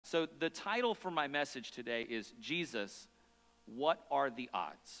So the title for my message today is Jesus, What Are the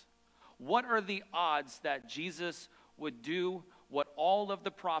Odds? What are the odds that Jesus would do what all of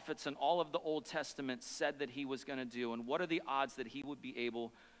the prophets and all of the Old Testament said that he was going to do? And what are the odds that he would be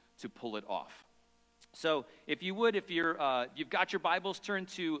able to pull it off? So if you would, if you've got your Bibles, turn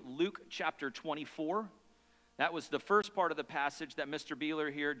to Luke chapter 24. That was the first part of the passage that Mr.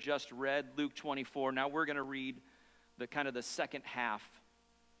 Beeler here just read, Luke 24. Now we're going to read the second half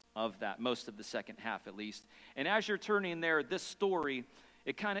of that, most of the second half at least. And as you're turning there, this story,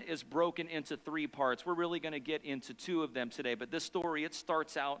 it kind of is broken into three parts. We're really going to get into two of them today. But this story, it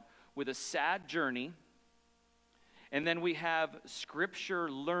starts out with a sad journey. And then we have scripture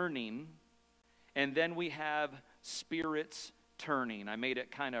learning. And then we have spirits turning. I made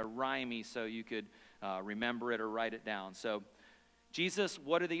it kind of rhymey so you could remember it or write it down. So, Jesus,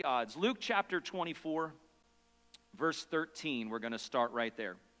 what are the odds? Luke chapter 24, verse 13. We're going to start right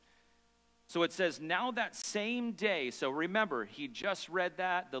there. So it says, now that same day, so remember, he just read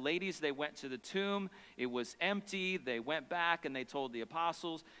that. The ladies, they went to the tomb. It was empty. They went back and they told the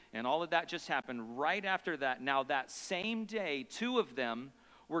apostles, and all of that just happened right after that. Now that same day, two of them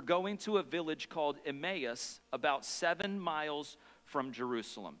were going to a village called Emmaus, about 7 miles from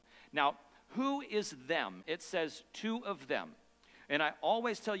Jerusalem. Now, who is them? It says two of them. And I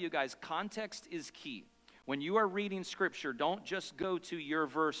always tell you guys, context is key. When you are reading scripture, don't just go to your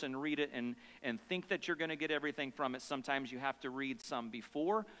verse and read it and think that you're going to get everything from it. Sometimes you have to read some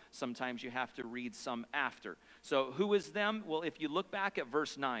before. Sometimes you have to read some after. So who is them? Well, if you look back at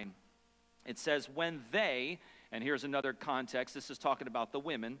verse 9, it says, when they, and here's another context, this is talking about the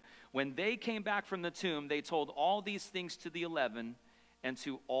women, when they came back from the tomb, they told all these things to the 11 and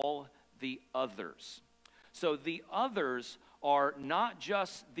to all the others. So the others are not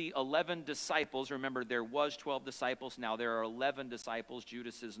just the 11 disciples. Remember, there was 12 disciples. Now there are 11 disciples.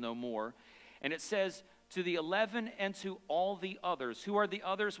 Judas is no more. And it says, to the 11 and to all the others. Who are the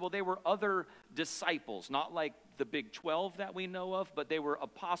others? Well, they were other disciples, not like the big 12 that we know of, but they were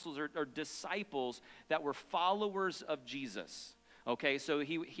apostles or disciples that were followers of Jesus. Okay, so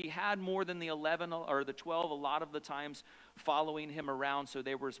he had more than the 11 or the 12 a lot of the times following him around, so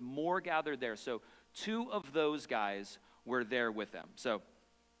there was more gathered there. So two of those guys were there with them. So,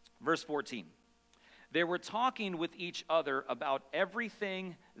 verse 14. They were talking with each other about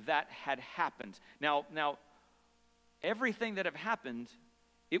everything that had happened. Now, everything that had happened,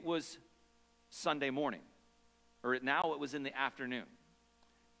 it was Sunday morning. Or now it was in the afternoon.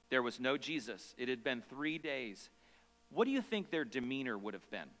 There was no Jesus. It had been 3 days. What do you think their demeanor would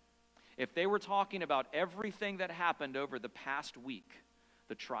have been? If they were talking about everything that happened over the past week,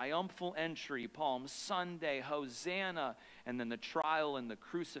 the triumphal entry, Palm Sunday, Hosanna, and then the trial and the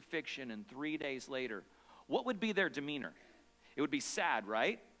crucifixion, and 3 days later, what would be their demeanor? It would be sad,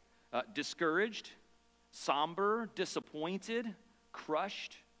 right? Discouraged, somber, disappointed,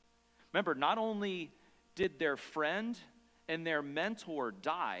 crushed. Remember, not only did their friend and their mentor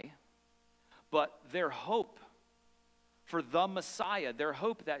die, but their hope for the Messiah, their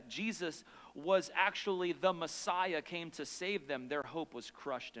hope that Jesus was actually the Messiah, came to save them, their hope was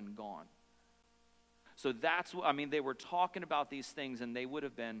crushed and gone. So that's what, they were talking about these things and they would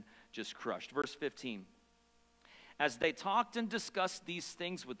have been just crushed. Verse 15. As they talked and discussed these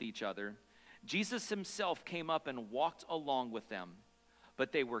things with each other, Jesus himself came up and walked along with them,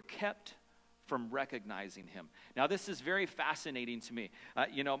 but they were kept from recognizing him. Now, this is very fascinating to me.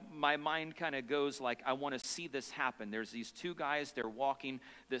 My mind kind of goes like, I want to see this happen. There's these two guys, they're walking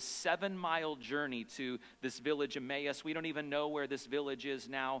this 7-mile journey to this village Emmaus. We don't even know where this village is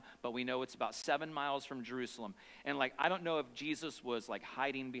now, but we know it's about 7 miles from Jerusalem. And I don't know if Jesus was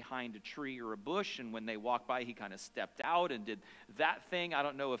hiding behind a tree or a bush, and when they walked by, he kind of stepped out and did that thing. I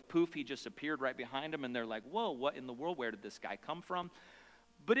don't know if poof, he just appeared right behind them, and they're like, whoa, what in the world? Where did this guy come from?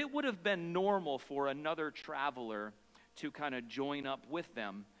 But it would have been normal for another traveler to kind of join up with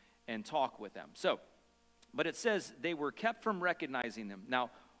them and talk with them. But it says they were kept from recognizing him.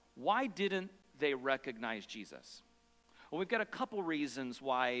 Now, why didn't they recognize Jesus? Well, we've got a couple reasons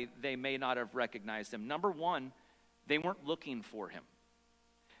why they may not have recognized him. Number one, they weren't looking for him.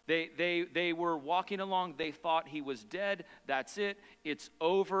 They were walking along. They thought he was dead. That's it. It's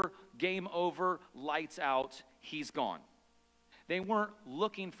over. Game over. Lights out. He's gone. They weren't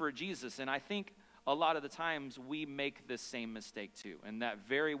looking for Jesus, and I think a lot of the times we make this same mistake too. In that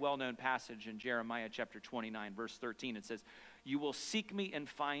very well-known passage in Jeremiah chapter 29, verse 13, it says, you will seek me and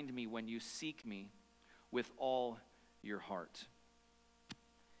find me when you seek me with all your heart.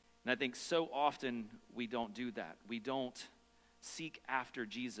 And I think so often we don't do that. We don't seek after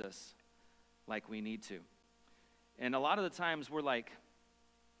Jesus like we need to. And a lot of the times we're like,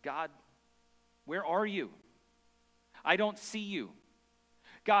 God, where are you? I don't see you.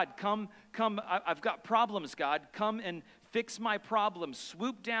 God, come, I've got problems, God. Come and fix my problems.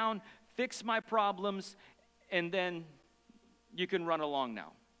 Swoop down, fix my problems, and then you can run along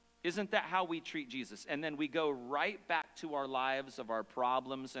now. Isn't that how we treat Jesus? And then we go right back to our lives of our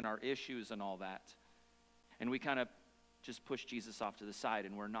problems and our issues and all that. And we kind of just push Jesus off to the side,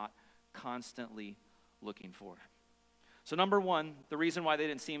 and we're not constantly looking for him. So number one, the reason why they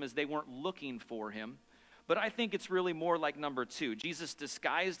didn't see him is they weren't looking for him. But I think it's really more like number two. Jesus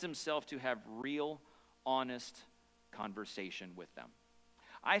disguised himself to have real, honest conversation with them.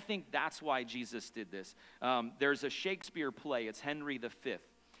 I think that's why Jesus did this. There's a Shakespeare play. It's Henry V.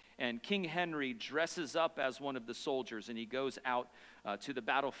 And King Henry dresses up as one of the soldiers, and he goes out to the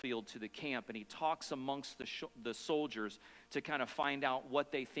battlefield, to the camp, and he talks amongst the soldiers to kind of find out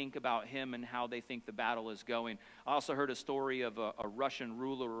what they think about him and how they think the battle is going. I also heard a story of a Russian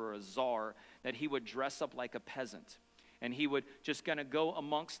ruler or a czar that he would dress up like a peasant. And he would just kind of go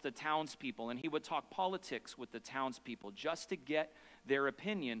amongst the townspeople, and he would talk politics with the townspeople just to get their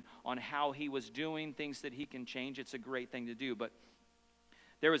opinion on how he was doing, things that he can change. It's a great thing to do. But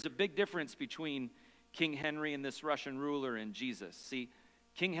there was a big difference between King Henry and this Russian ruler and Jesus. See,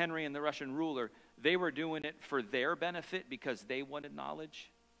 King Henry and the Russian ruler, they were doing it for their benefit because they wanted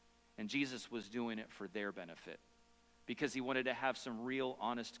knowledge. And Jesus was doing it for their benefit because he wanted to have some real,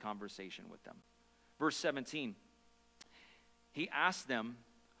 honest conversation with them. Verse 17, he asked them,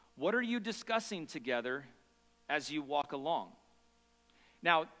 "What are you discussing together as you walk along?"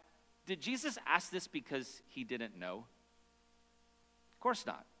 Now, did Jesus ask this because he didn't know? Of course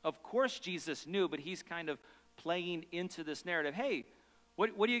not. Of course Jesus knew, but he's kind of playing into this narrative. Hey,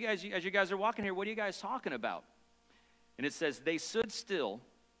 what do you guys, as you guys are walking here, what are you guys talking about? And it says, they stood still,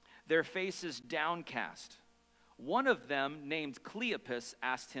 their faces downcast. One of them, named Cleopas,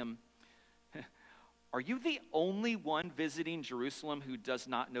 asked him, "Are you the only one visiting Jerusalem who does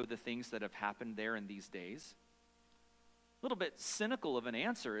not know the things that have happened there in these days?" A little bit cynical of an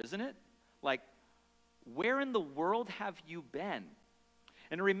answer, isn't it? Like, where in the world have you been?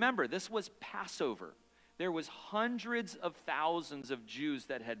 And remember, this was Passover. There was hundreds of thousands of Jews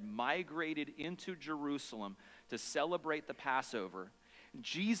that had migrated into Jerusalem to celebrate the Passover.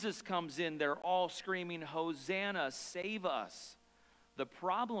 Jesus comes in, they're all screaming, "Hosanna, save us." The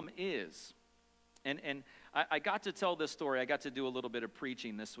problem is, and I got to tell this story. I got to do a little bit of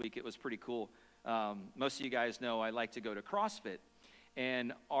preaching this week. It was pretty cool. Most of you guys know I like to go to CrossFit.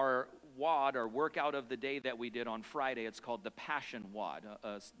 And our WOD, our workout of the day that we did on Friday, it's called the Passion WOD.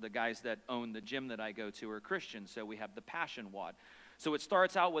 The guys that own the gym that I go to are Christians, so we have the Passion WOD. So it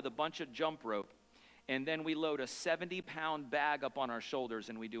starts out with a bunch of jump rope, and then we load a 70-pound bag up on our shoulders,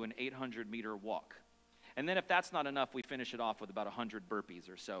 and we do an 800-meter walk. And then if that's not enough, we finish it off with about 100 burpees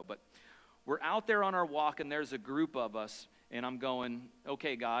or so. But we're out there on our walk, and there's a group of us, and I'm going,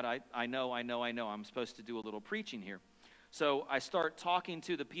 okay, God, I know. I'm supposed to do a little preaching here. So I start talking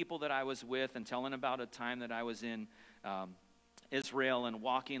to the people that I was with and telling about a time that I was in Israel and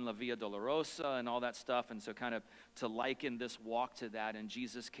walking La Via Dolorosa and all that stuff. And so kind of to liken this walk to that and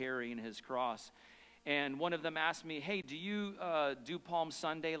Jesus carrying his cross. And one of them asked me, "Hey, do you do Palm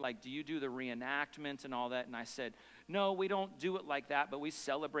Sunday? Like, do you do the reenactment and all that?" And I said, "No, we don't do it like that, but we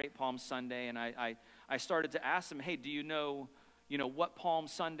celebrate Palm Sunday." And I started to ask them, "Hey, do you know what Palm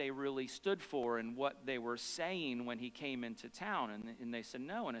Sunday really stood for and what they were saying when he came into town?" And they said,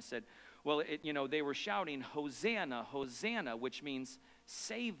 "No." And I said, "Well, they were shouting, 'Hosanna, Hosanna,' which means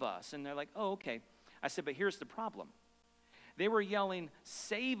save us." And they're like, "Oh, okay." I said, "But here's the problem. They were yelling,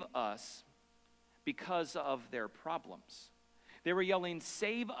 'Save us,' because of their problems. They were yelling,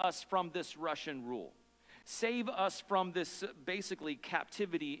 'Save us from this Russian rule. Save us from this basically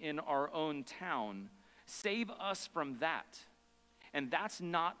captivity in our own town. Save us from that.'" And that's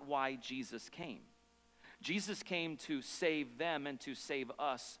not why Jesus came. Jesus came to save them and to save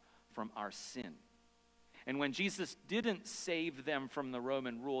us from our sin. And when Jesus didn't save them from the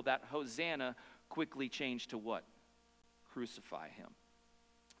Roman rule, that Hosanna quickly changed to what? Crucify him.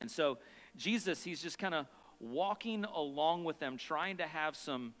 And so Jesus, he's just kind of walking along with them, trying to have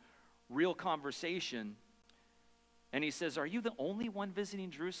some real conversation. And he says, "Are you the only one visiting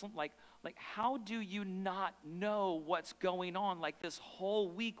Jerusalem? Like, how do you not know what's going on? Like, this whole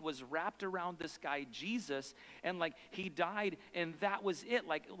week was wrapped around this guy, Jesus, and like, he died, and that was it.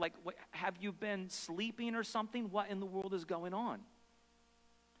 Like, have you been sleeping or something? What in the world is going on?"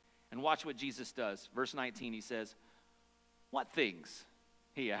 And watch what Jesus does. Verse 19, he says, "What things?"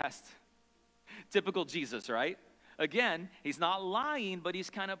 he asked. Typical Jesus, right? Again, he's not lying, but he's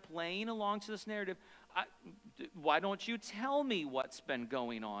kind of playing along to this narrative. why don't you tell me what's been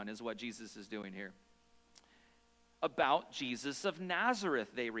going on, is what Jesus is doing here. About Jesus of Nazareth,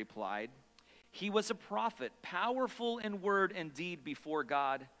 they replied. He was a prophet, powerful in word and deed before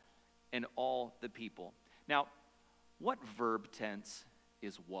God and all the people. Now, what verb tense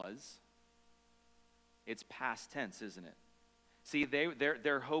is was? It's past tense, isn't it? See,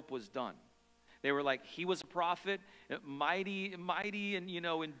 their hope was done. They were like, he was a prophet, mighty, and,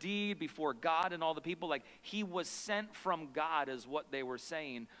 indeed before God and all the people. Like, he was sent from God is what they were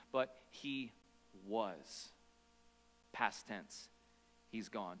saying, but he was. Past tense. He's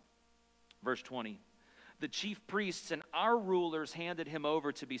gone. Verse 20. The chief priests and our rulers handed him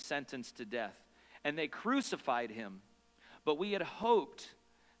over to be sentenced to death, and they crucified him. But we had hoped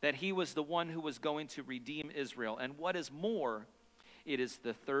that he was the one who was going to redeem Israel. And what is more, it is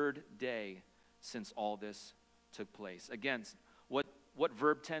the third day since all this took place. Again, what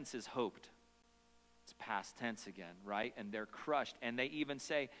verb tense is hoped? It's past tense again, right? And they're crushed. And they even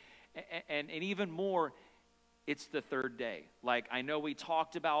say, and even more, it's the third day. Like, I know we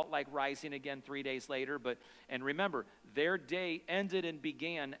talked about like rising again 3 days later, and remember, their day ended and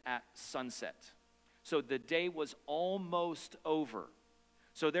began at sunset. So the day was almost over.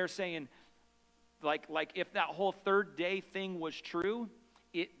 So they're saying, like if that whole third day thing was true,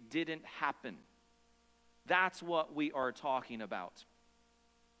 it didn't happen. That's what we are talking about.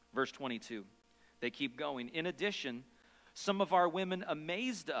 Verse 22, they keep going. In addition, some of our women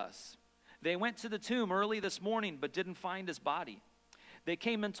amazed us. They went to the tomb early this morning, but didn't find his body. They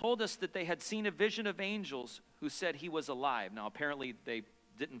came and told us that they had seen a vision of angels who said he was alive. Now, apparently, they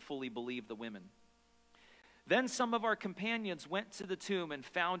didn't fully believe the women. Then some of our companions went to the tomb and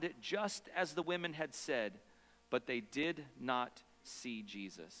found it just as the women had said, but they did not see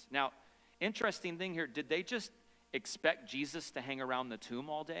Jesus. Now, interesting thing here, did they just expect Jesus to hang around the tomb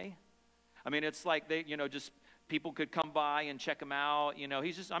all day? I mean, it's like they, just people could come by and check him out.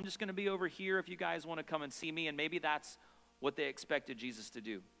 I'm just going to be over here if you guys want to come and see me. And maybe that's what they expected Jesus to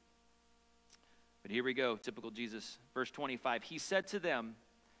do. But here we go, typical Jesus. Verse 25, he said to them,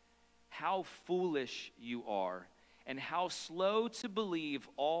 how foolish you are, and how slow to believe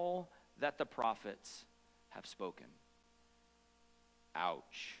all that the prophets have spoken.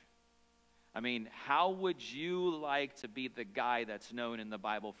 Ouch. I mean, how would you like to be the guy that's known in the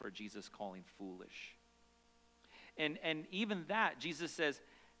Bible for Jesus calling foolish? And even that, Jesus says,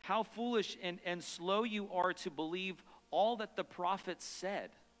 how foolish and slow you are to believe all that the prophets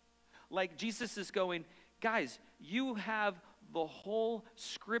said. Like, Jesus is going, guys, you have the whole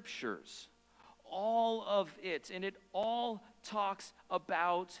scriptures, all of it, and it all talks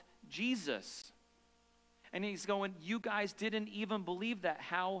about Jesus. And he's going, you guys didn't even believe that.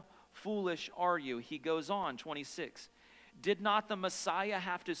 How foolish are you? He goes on, 26. Did not the Messiah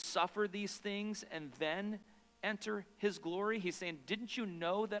have to suffer these things and then enter his glory? He's saying, didn't you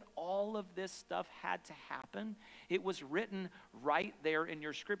know that all of this stuff had to happen? It was written right there in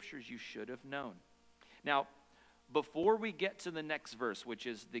your scriptures. You should have known. Now, before we get to the next verse, which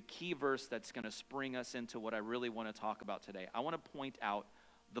is the key verse that's going to spring us into what I really want to talk about today, I want to point out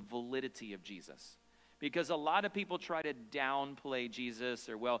the validity of Jesus. Because a lot of people try to downplay Jesus,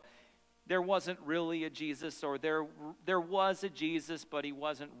 or, well, there wasn't really a Jesus, or there was a Jesus, but he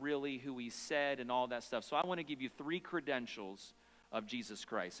wasn't really who he said, and all that stuff. So I want to give you 3 credentials of Jesus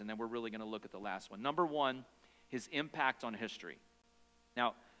Christ, and then we're really going to look at the last one. Number 1, his impact on history.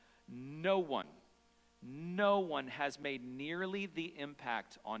 Now, no one has made nearly the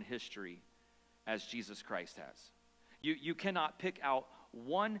impact on history as Jesus Christ has. You cannot pick out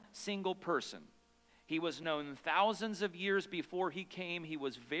one single person. He was known thousands of years before he came. He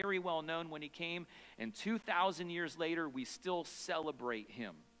was very well known when he came. And 2,000 years later, we still celebrate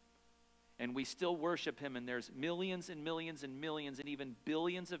him. And we still worship him. And there's millions and millions and millions and even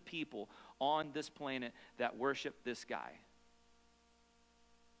billions of people on this planet that worship this guy.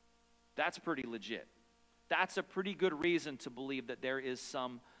 That's pretty legit. That's a pretty good reason to believe that there is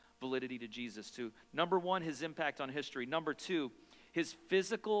some validity to Jesus too. Number 1, his impact on history. Number 2, his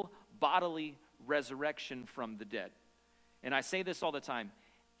physical, bodily resurrection from the dead. And I say this all the time.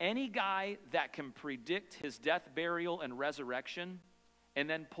 Any guy that can predict his death, burial, and resurrection and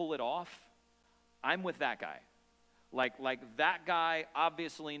then pull it off, I'm with that guy. Like that guy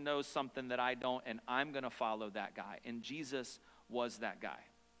obviously knows something that I don't, and I'm going to follow that guy. And Jesus was that guy.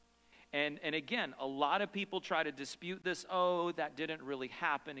 And again, a lot of people try to dispute this. Oh, that didn't really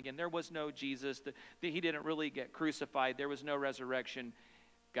happen. Again, there was no Jesus. He didn't really get crucified. There was no resurrection.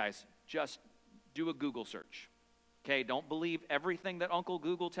 Guys, just do a Google search. Okay, don't believe everything that Uncle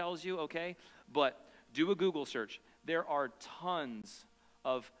Google tells you, okay? But do a Google search. There are tons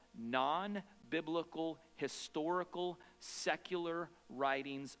of biblical, historical, secular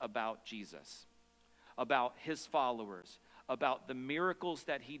writings about Jesus, about his followers, about the miracles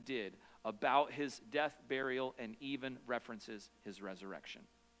that he did, about his death, burial, and even references his resurrection.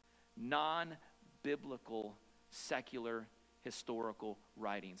 Non-biblical, secular, historical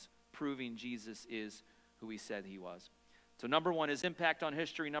writings proving Jesus is who he said he was. So number one is impact on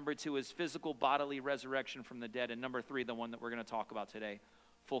history. Number two is physical bodily resurrection from the dead. And number three, the one that we're going to talk about today,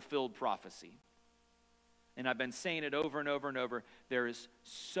 fulfilled prophecy. And I've been saying it over and over and over. There is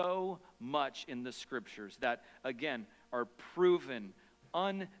so much in the scriptures that, again, are proven,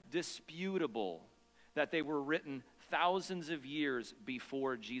 undisputable, that they were written thousands of years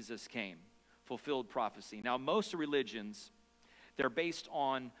before Jesus came. Fulfilled prophecy. Now, most religions, they're based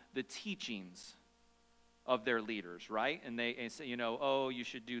on the teachings of their leaders, right? And they say, you know, oh, you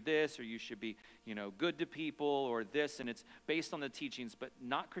should do this, or you should be, you know, good to people, or this, and it's based on the teachings, but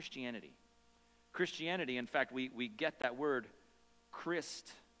not Christianity. Christianity, in fact, we get that word,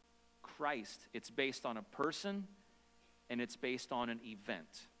 Christ. It's based on a person, and it's based on an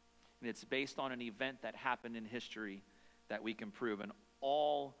event. And it's based on an event that happened in history that we can prove, and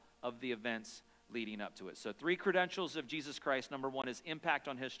all of the events leading up to it. So 3 credentials of Jesus Christ. Number 1 is impact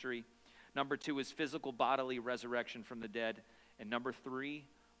on history. Number 2 is physical bodily resurrection from the dead. And number 3,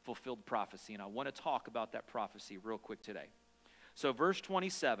 fulfilled prophecy. And I want to talk about that prophecy real quick today. So verse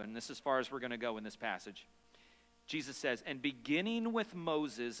 27, this is as far as we're going to go in this passage. Jesus says, and beginning with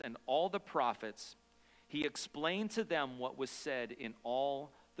Moses and all the prophets, he explained to them what was said in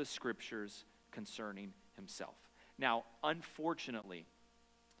all the scriptures concerning himself. Now, unfortunately,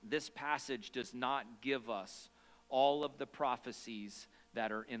 this passage does not give us all of the prophecies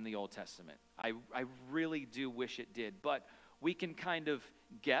that are in the Old Testament. I really do wish it did, but we can kind of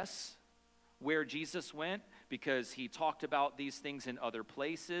guess where Jesus went because he talked about these things in other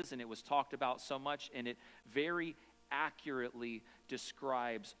places, and it was talked about so much, and it very accurately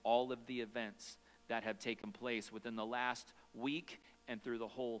describes all of the events that have taken place within the last week and through the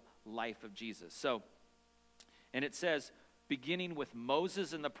whole life of Jesus. So, and it says, beginning with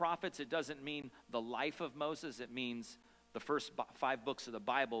Moses and the prophets, it doesn't mean the life of Moses. It means the first 5 books of the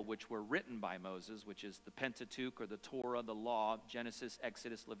Bible, which were written by Moses, which is the Pentateuch or the Torah, the Law, Genesis,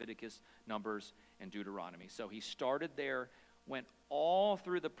 Exodus, Leviticus, Numbers, and Deuteronomy. So he started there, went all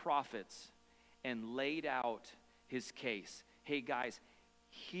through the prophets, and laid out his case. Hey guys,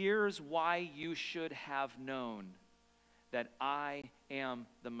 here's why you should have known that I am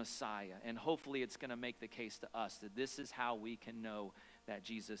the Messiah. And hopefully it's going to make the case to us that this is how we can know that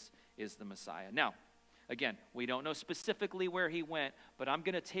Jesus is the Messiah. Now, again, we don't know specifically where he went, but I'm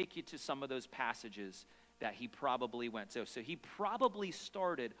going to take you to some of those passages that he probably went to. So he probably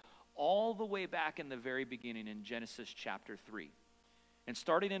started all the way back in the very beginning in Genesis chapter 3. And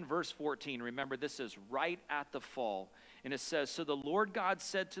starting in verse 14, remember this is right at the fall. And it says, so the Lord God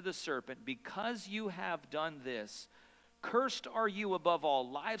said to the serpent, because you have done this, cursed are you above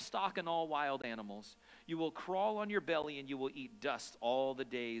all livestock and all wild animals. You will crawl on your belly and you will eat dust all the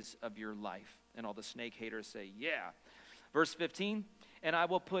days of your life. And all the snake haters say, yeah. Verse 15, and I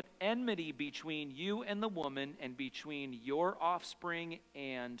will put enmity between you and the woman and between your offspring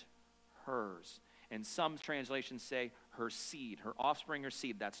and hers. And some translations say her seed, her offspring or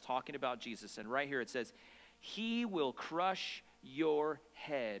seed. That's talking about Jesus. And right here it says, he will crush your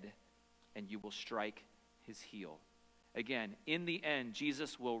head and you will strike his heel. Again, in the end,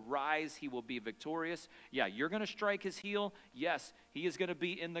 Jesus will rise. He will be victorious. Yeah, you're going to strike his heel. Yes, he is going to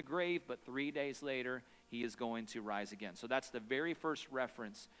be in the grave, but 3 days later, he is going to rise again. So that's the very first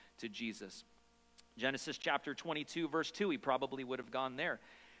reference to Jesus. Genesis chapter 22, verse 2, he probably would have gone there.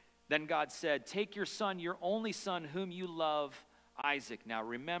 Then God said, take your son, your only son, whom you love, Isaac. Now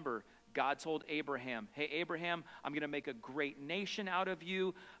remember, God told Abraham, hey, Abraham, I'm going to make a great nation out of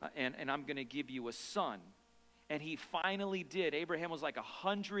you, and I'm going to give you a son. And he finally did. Abraham was like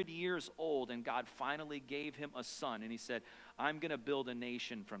 100 years old, and God finally gave him a son. And he said, I'm going to build a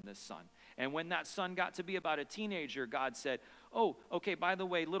nation from this son. And when that son got to be about a teenager, God said, oh, okay, by the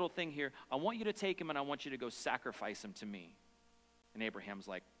way, little thing here. I want you to take him, and I want you to go sacrifice him to me. And Abraham's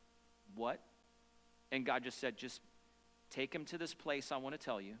like, what? And God just said, just take him to this place I want to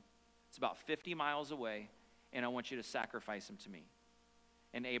tell you. It's about 50 miles away, and I want you to sacrifice him to me.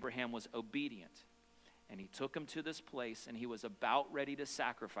 And Abraham was obedient. And he took him to this place, and he was about ready to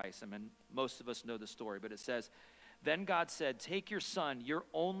sacrifice him. And most of us know the story, but it says, then God said, take your son, your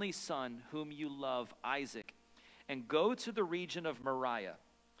only son, whom you love, Isaac, and go to the region of Moriah.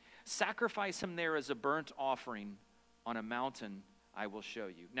 Sacrifice him there as a burnt offering on a mountain I will show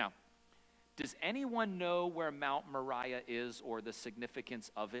you. Now, does anyone know where Mount Moriah is or the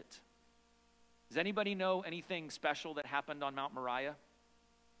significance of it? Does anybody know anything special that happened on Mount Moriah?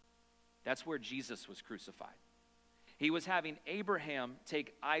 That's where Jesus was crucified. He was having Abraham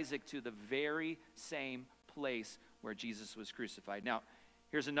take Isaac to the very same place where Jesus was crucified. Now,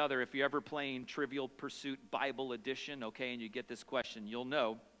 here's another. If you're ever playing Trivial Pursuit Bible Edition, okay, and you get this question, you'll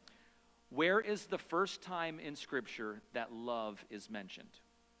know. Where is the first time in Scripture that love is mentioned?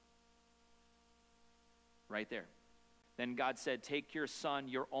 Right there. Then God said, take your son,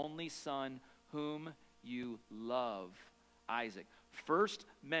 your only son, whom you love, Isaac. First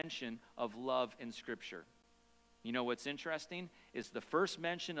mention of love in Scripture. You know what's interesting is the first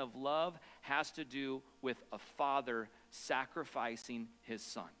mention of love has to do with a father sacrificing his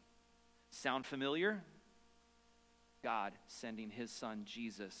son. Sound familiar? God sending his son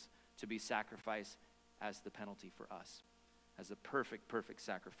Jesus to be sacrificed as the penalty for us, as a perfect, perfect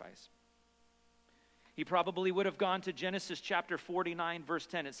sacrifice. He probably would have gone to Genesis chapter 49, verse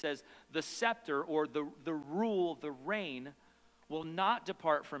 10. It says, the scepter, or the rule, the reign, will not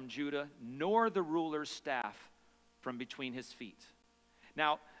depart from Judah, nor the ruler's staff from between his feet.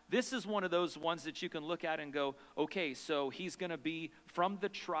 Now, this is one of those ones that you can look at and go, okay, so he's going to be from the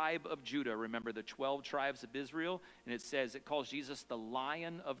tribe of Judah. Remember the 12 tribes of Israel? And it says, it calls Jesus the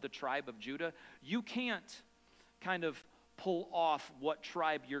Lion of the tribe of Judah. You can't kind of pull off what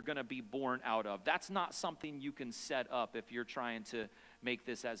tribe you're going to be born out of. That's not something you can set up if you're trying to make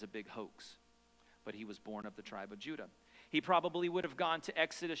this as a big hoax. But he was born of the tribe of Judah. He probably would have gone to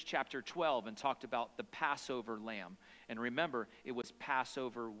Exodus chapter 12 and talked about the Passover lamb. And remember, it was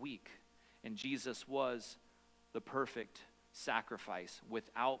Passover week. And Jesus was the perfect sacrifice,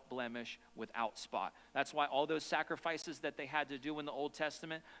 without blemish, without spot. That's why all those sacrifices that they had to do in the Old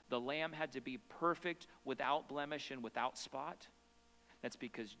Testament, the lamb had to be perfect, without blemish, and without spot. That's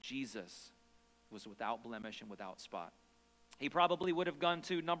because Jesus was without blemish and without spot. He probably would have gone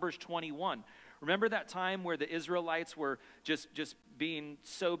to Numbers 21. Remember that time where the Israelites were just being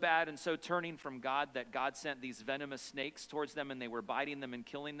so bad and so turning from God that God sent these venomous snakes towards them and they were biting them and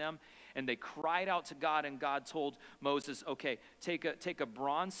killing them? And they cried out to God, and God told Moses, okay, take a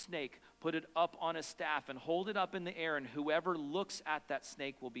bronze snake, put it up on a staff and hold it up in the air, and whoever looks at that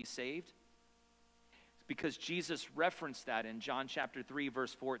snake will be saved. Because Jesus referenced that in John chapter 3,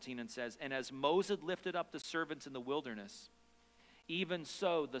 verse 14, and says, and as Moses lifted up the servants in the wilderness, even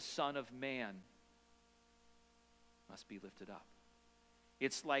so the Son of Man must be lifted up.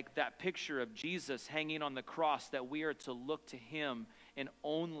 It's like that picture of Jesus hanging on the cross, that we are to look to him and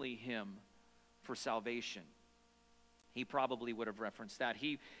only him for salvation. He probably would have referenced that.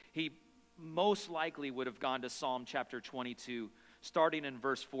 He most likely would have gone to Psalm chapter 22, starting in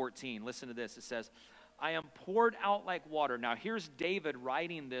verse 14. Listen to this. It says, I am poured out like water. Now here's David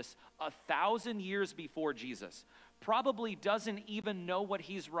writing this 1,000 years before Jesus. Probably doesn't even know what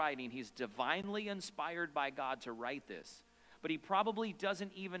he's writing. He's divinely inspired by God to write this. But he probably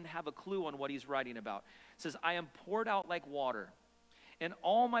doesn't even have a clue on what he's writing about. It says, I am poured out like water, and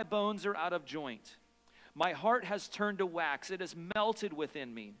all my bones are out of joint. My heart has turned to wax. It has melted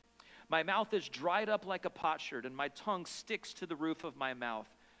within me. My mouth is dried up like a potsherd, and my tongue sticks to the roof of my mouth.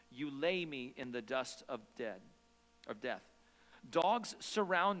 You lay me in the dust of death. Dogs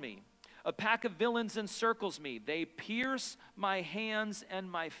surround me. A pack of villains encircles me. They pierce my hands and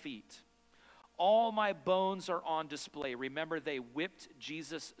my feet. All my bones are on display. Remember, they whipped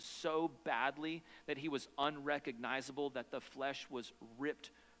Jesus so badly that he was unrecognizable, that the flesh was ripped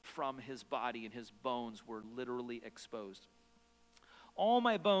from his body and his bones were literally exposed. All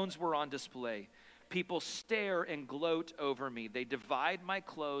my bones were on display. People stare and gloat over me. They divide my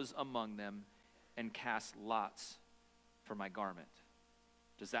clothes among them and cast lots for my garment.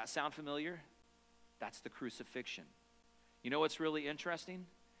 Does that sound familiar? That's the crucifixion. You know what's really interesting?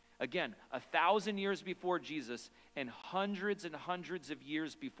 Again, 1,000 years before Jesus and hundreds of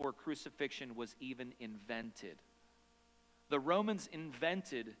years before crucifixion was even invented. The Romans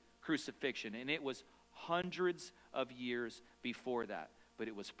invented crucifixion, and it was hundreds of years before that. But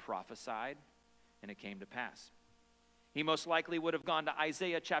it was prophesied, and it came to pass. He most likely would have gone to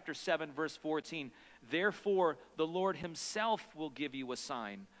Isaiah chapter 7, verse 14. Therefore, the Lord himself will give you a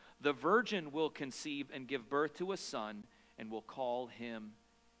sign. The virgin will conceive and give birth to a son, and will call him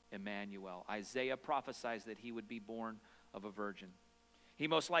Emmanuel. Isaiah prophesies that he would be born of a virgin. He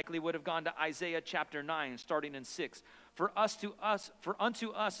most likely would have gone to Isaiah chapter 9, starting in 6. For unto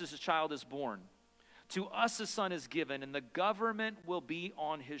us as a child is born. To us a son is given, and the government will be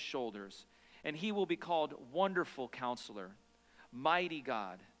on his shoulders. And he will be called Wonderful Counselor, Mighty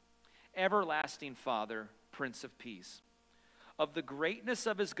God, Everlasting Father, Prince of Peace. Of the greatness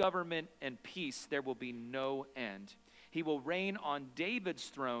of his government and peace there will be no end. He will reign on David's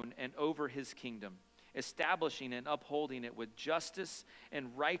throne and over his kingdom, establishing and upholding it with justice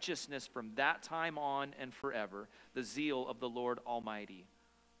and righteousness from that time on and forever. The zeal of the Lord Almighty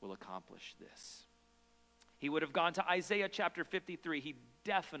will accomplish this. He would have gone to Isaiah chapter 53. He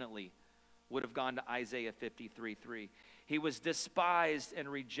definitely would have gone to Isaiah 53:3. He was despised and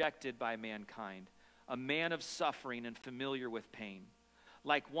rejected by mankind, a man of suffering and familiar with pain.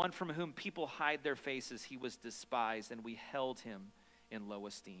 Like one from whom people hide their faces, he was despised, and we held him in low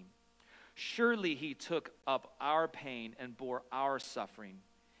esteem. Surely he took up our pain and bore our suffering,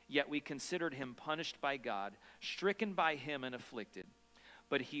 yet we considered him punished by God, stricken by him and afflicted.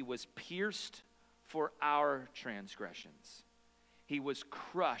 But he was pierced for our transgressions. He was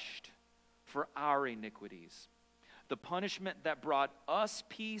crushed for our iniquities. The punishment that brought us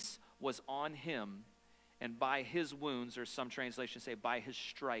peace was on him, and by his wounds, or some translations say by his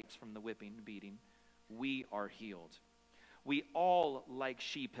stripes from the whipping and beating, we are healed. We all, like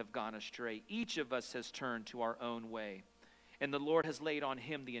sheep, have gone astray. Each of us has turned to our own way, and the Lord has laid on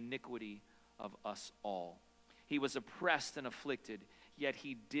him the iniquity of us all. He was oppressed and afflicted, yet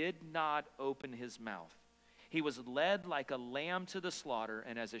he did not open his mouth. He was led like a lamb to the slaughter,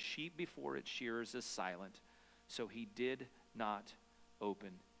 and as a sheep before its shearers is silent, so he did not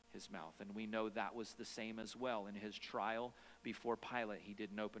open his mouth. And we know that was the same as well. In his trial before Pilate, he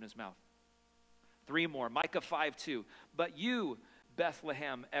didn't open his mouth. 3 more. Micah 5:2. But you,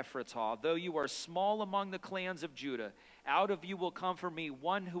 Bethlehem Ephratah, though you are small among the clans of Judah, out of you will come for me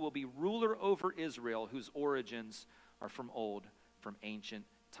one who will be ruler over Israel, whose origins are from old, from ancient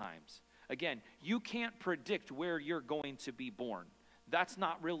times. Again, you can't predict where you're going to be born. That's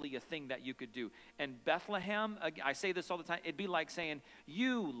not really a thing that you could do. And Bethlehem, I say this all the time, it'd be like saying,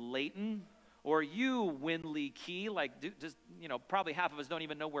 you Layton, or you Winley Key, like, just, probably half of us don't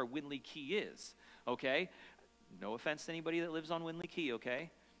even know where Winley Key is, okay? No offense to anybody that lives on Winley Key, okay?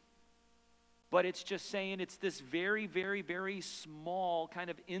 But it's just saying it's this very, very, very small, kind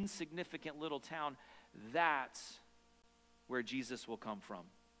of insignificant little town. That's where Jesus will come from.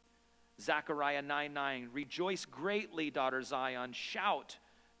 Zechariah 9:9, rejoice greatly, daughter Zion. Shout,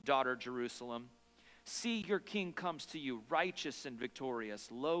 daughter Jerusalem. See, your king comes to you, righteous and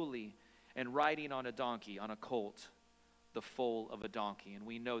victorious, lowly and riding on a donkey, on a colt, the foal of a donkey. And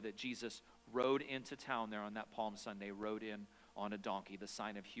we know that Jesus rode into town there on that Palm Sunday, rode in on a donkey, the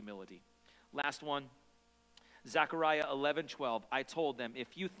sign of humility. Last one, Zechariah 11:12, I told them,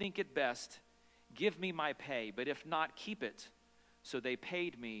 if you think it best, give me my pay, but if not, keep it. So they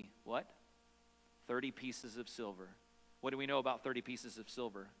paid me, what? 30 pieces of silver. What do we know about 30 pieces of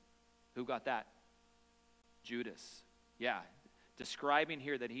silver? Who got that? Judas. Yeah, describing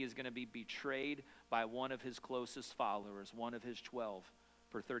here that he is going to be betrayed by one of his closest followers, one of his 12,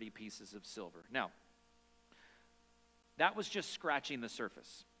 for 30 pieces of silver. Now, that was just scratching the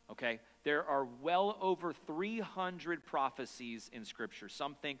surface, okay? There are well over 300 prophecies in Scripture.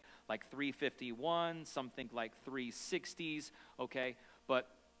 Some think like 351, some think like 360s, okay? But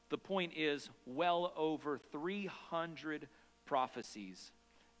the point is, well over 300 prophecies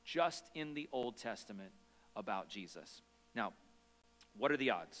just in the Old Testament about Jesus. Now, what are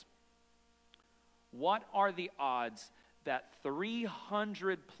the odds? What are the odds that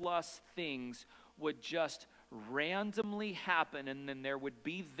 300 plus things would just randomly happen, and then there would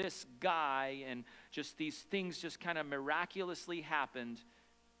be this guy, and just these things just kind of miraculously happened,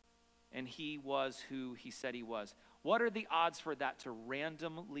 and he was who he said he was? What are the odds for that to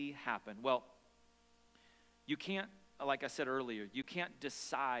randomly happen? Well, you can't, like I said earlier, you can't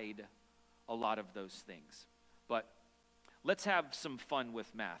decide a lot of those things. But let's have some fun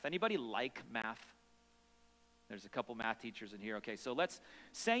with math. Anybody like math? There's a couple math teachers in here. Okay, so let's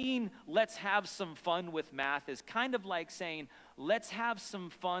have some fun with math is kind of like saying, let's have some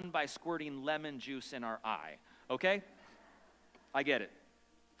fun by squirting lemon juice in our eye. Okay? I get it.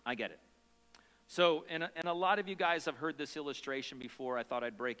 I get it. So, and a lot of you guys have heard this illustration before. I thought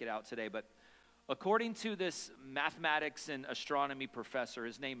I'd break it out today. But according to this mathematics and astronomy professor,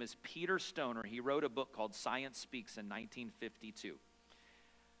 his name is Peter Stoner. He wrote a book called Science Speaks in 1952.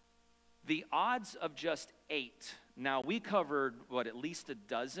 The odds of just 8, now we covered, at least a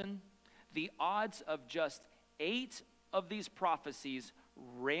dozen? The odds of just 8 of these prophecies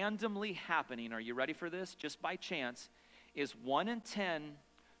randomly happening, are you ready for this? Just by chance, is 1 in 10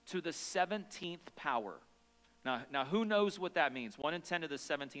 to the 17th power. Now who knows what that means? 1 in 10 to the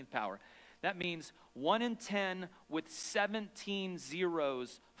 17th power. That means 1 in 10 with 17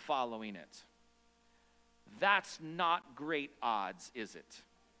 zeros following it. That's not great odds, is it?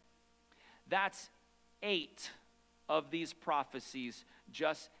 That's 8 of these prophecies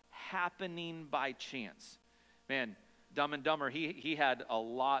just happening by chance. Man, Dumb and Dumber, he had a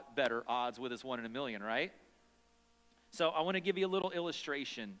lot better odds with his 1 in a million, right? So I want to give you a little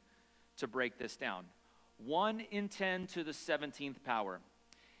illustration to break this down. 1 in 10 to the 17th power.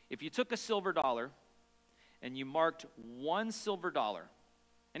 If you took a silver dollar and you marked one silver dollar,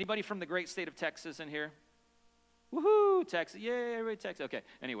 anybody from the great state of Texas in here? Woohoo, Texas, yay, everybody Texas. Okay,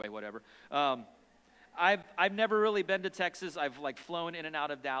 anyway, whatever. I've never really been to Texas. I've like flown in and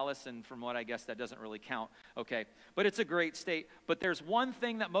out of Dallas, and from what I guess that doesn't really count. Okay, but it's a great state. But there's one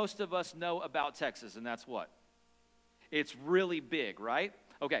thing that most of us know about Texas, and that's what? It's really big, right?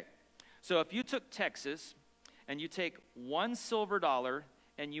 Okay, so if you took Texas and you take one silver dollar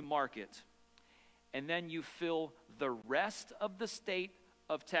and you mark it, and then you fill the rest of the state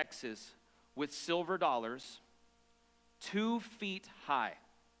of Texas with silver dollars 2 feet high.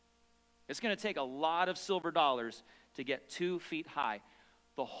 It's going to take a lot of silver dollars to get 2 feet high.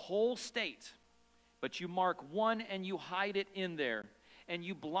 The whole state, but you mark one and you hide it in there, and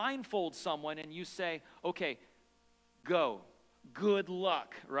you blindfold someone and you say, okay, go, good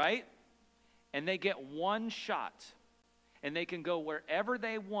luck, right? And they get one shot, and they can go wherever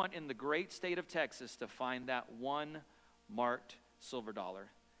they want in the great state of Texas to find that one marked silver dollar.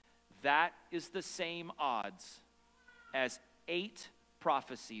 That is the same odds as 8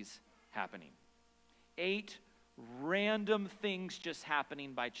 prophecies happening. 8 random things just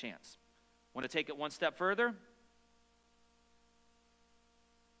happening by chance. Want to take it one step further?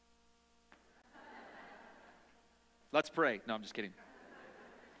 Let's pray. No, I'm just kidding.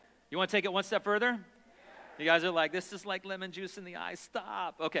 You want to take it one step further? You guys are like, this is like lemon juice in the eye.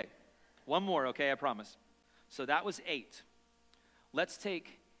 Stop. Okay, one more, okay, I promise. So that was 8. Let's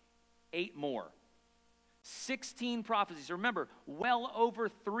take 8 more. 16 prophecies. Remember, well over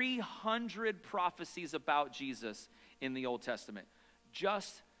 300 prophecies about Jesus in the Old Testament.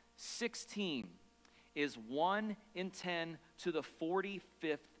 Just 16 is 1 in 10 to the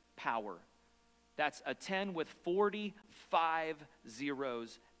 45th power. That's a 10 with 45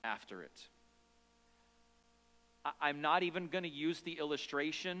 zeros after it. I'm not even going to use the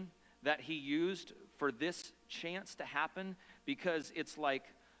illustration that he used for this chance to happen, because it's like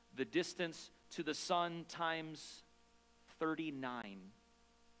the distance to the sun times 39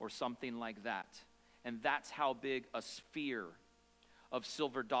 or something like that. And that's how big a sphere of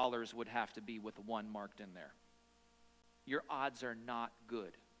silver dollars would have to be with one marked in there. Your odds are not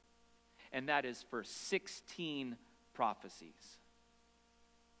good. And that is for 16 prophecies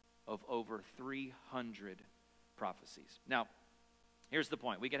of over 300 prophecies. Now, here's the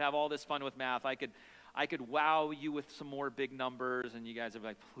point. We could have all this fun with math. I could wow you with some more big numbers, and you guys are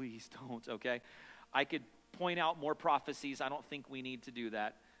like, please don't, okay? I could point out more prophecies. I don't think we need to do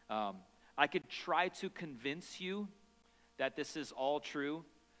that. I could try to convince you that this is all true,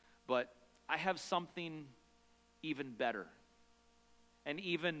 but I have something even better and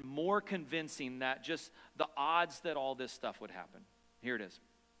even more convincing, that just the odds that all this stuff would happen. Here it is.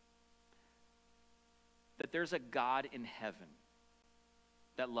 That there's a God in heaven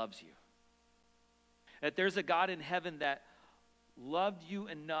that loves you. That there's a God in heaven that loved you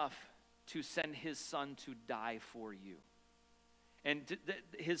enough to send his son to die for you. And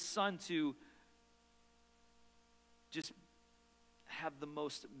his son to just have the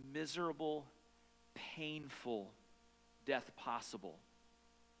most miserable, painful death possible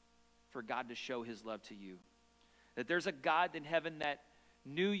for God to show his love to you. That there's a God in heaven that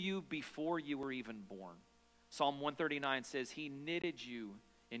knew you before you were even born. Psalm 139 says he knitted you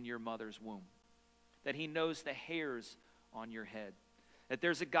in your mother's womb. That he knows the hairs on your head. That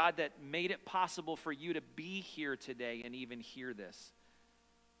there's a God that made it possible for you to be here today and even hear this.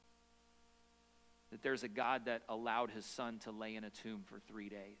 That there's a God that allowed his son to lay in a tomb for 3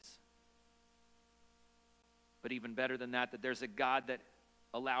 days. But even better than that, that there's a God that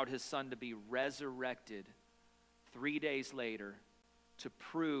allowed his son to be resurrected 3 days later to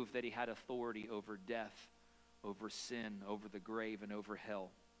prove that he had authority over death, over sin, over the grave, and over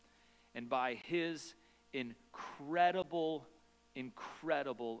hell. And by his incredible,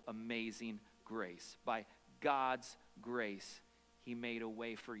 amazing grace, by God's grace, he made a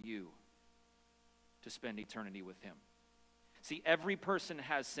way for you to spend eternity with him. See, every person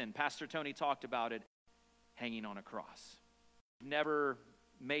has sin. Pastor Tony talked about it, hanging on a cross. You've never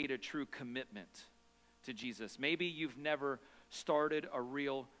made a true commitment to Jesus. Maybe you've never started a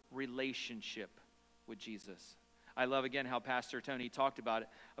real relationship with Jesus. I love again how Pastor Tony talked about it,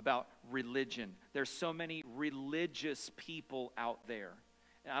 about religion. There's so many religious people out there.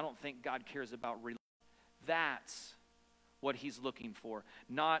 And I don't think God cares about religion. That's what he's looking for.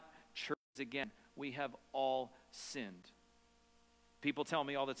 Not churches. Again, we have all sinned. People tell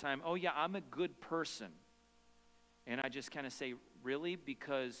me all the time, oh yeah, I'm a good person. And I just kind of say, really?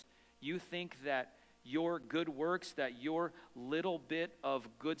 Because you think that your good works, that your little bit of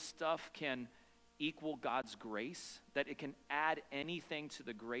good stuff can equal God's grace, that it can add anything to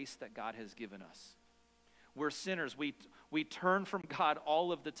the grace that God has given us. We're sinners. We turn from God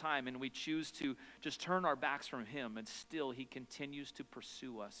all of the time, and we choose to just turn our backs from him, and still he continues to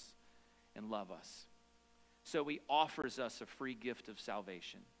pursue us and love us. So he offers us a free gift of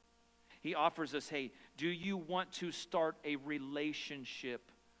salvation. He offers us, hey, do you want to start a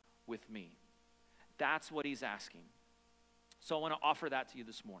relationship with me? That's what he's asking. So I want to offer that to you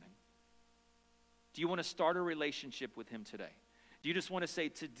this morning. Do you want to start a relationship with him today? Do you just want to say,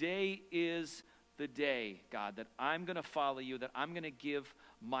 today is the day, God, that I'm going to follow you, that I'm going to give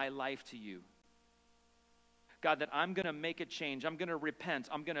my life to you? God, that I'm going to make a change. I'm going to repent.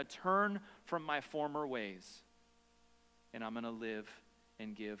 I'm going to turn from my former ways. And I'm going to live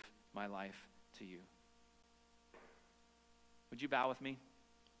and give my life to you. Would you bow with me?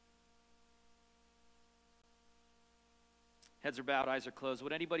 Heads are bowed, eyes are closed.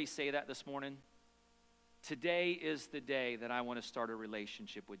 Would anybody say that this morning? Today is the day that I want to start a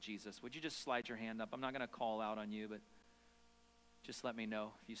relationship with Jesus. Would you just slide your hand up? I'm not going to call out on you, but just let me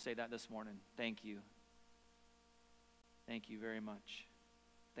know if you say that this morning. Thank you. Thank you very much.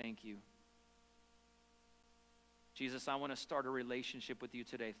 Thank you. Jesus, I want to start a relationship with you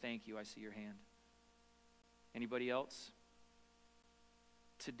today. Thank you. I see your hand. Anybody else?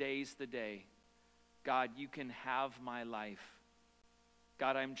 Today's the day. God, you can have my life.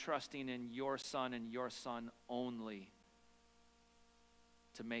 God, I'm trusting in your Son and your Son only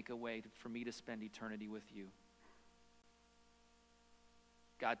to make a way for me to spend eternity with you.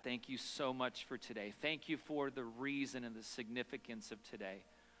 God, thank you so much for today. Thank you for the reason and the significance of today,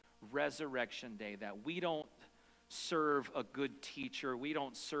 Resurrection Day, that we don't serve a good teacher, we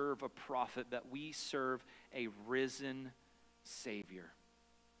don't serve a prophet, that we serve a risen Savior.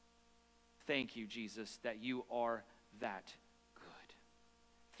 Thank you, Jesus, that you are that good.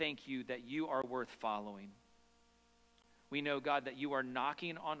 Thank you that you are worth following. We know, God, that you are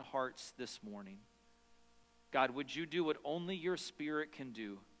knocking on hearts this morning. God, would you do what only your Spirit can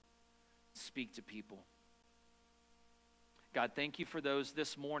do? Speak to people. God, thank you for those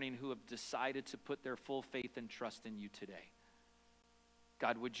this morning who have decided to put their full faith and trust in you today.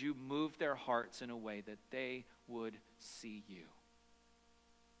 God, would you move their hearts in a way that they would see you?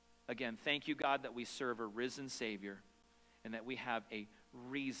 Again, thank you, God, that we serve a risen Savior and that we have a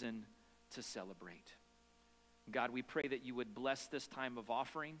reason to celebrate. God, we pray that you would bless this time of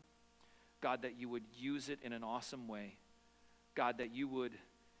offering. God, that you would use it in an awesome way. God, that you would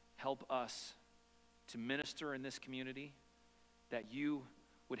help us to minister in this community, that you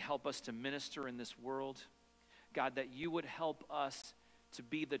would help us to minister in this world. God, that you would help us to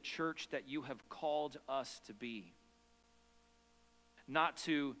be the church that you have called us to be. Not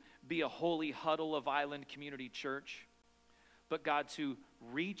to be a holy huddle of Island Community Church, but God, to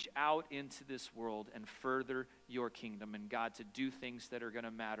reach out into this world and further your kingdom, and God, to do things that are going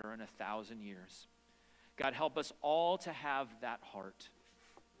to matter in 1,000 years. God, help us all to have that heart.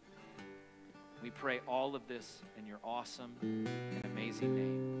 We pray all of this in your awesome and amazing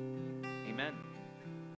name. Amen.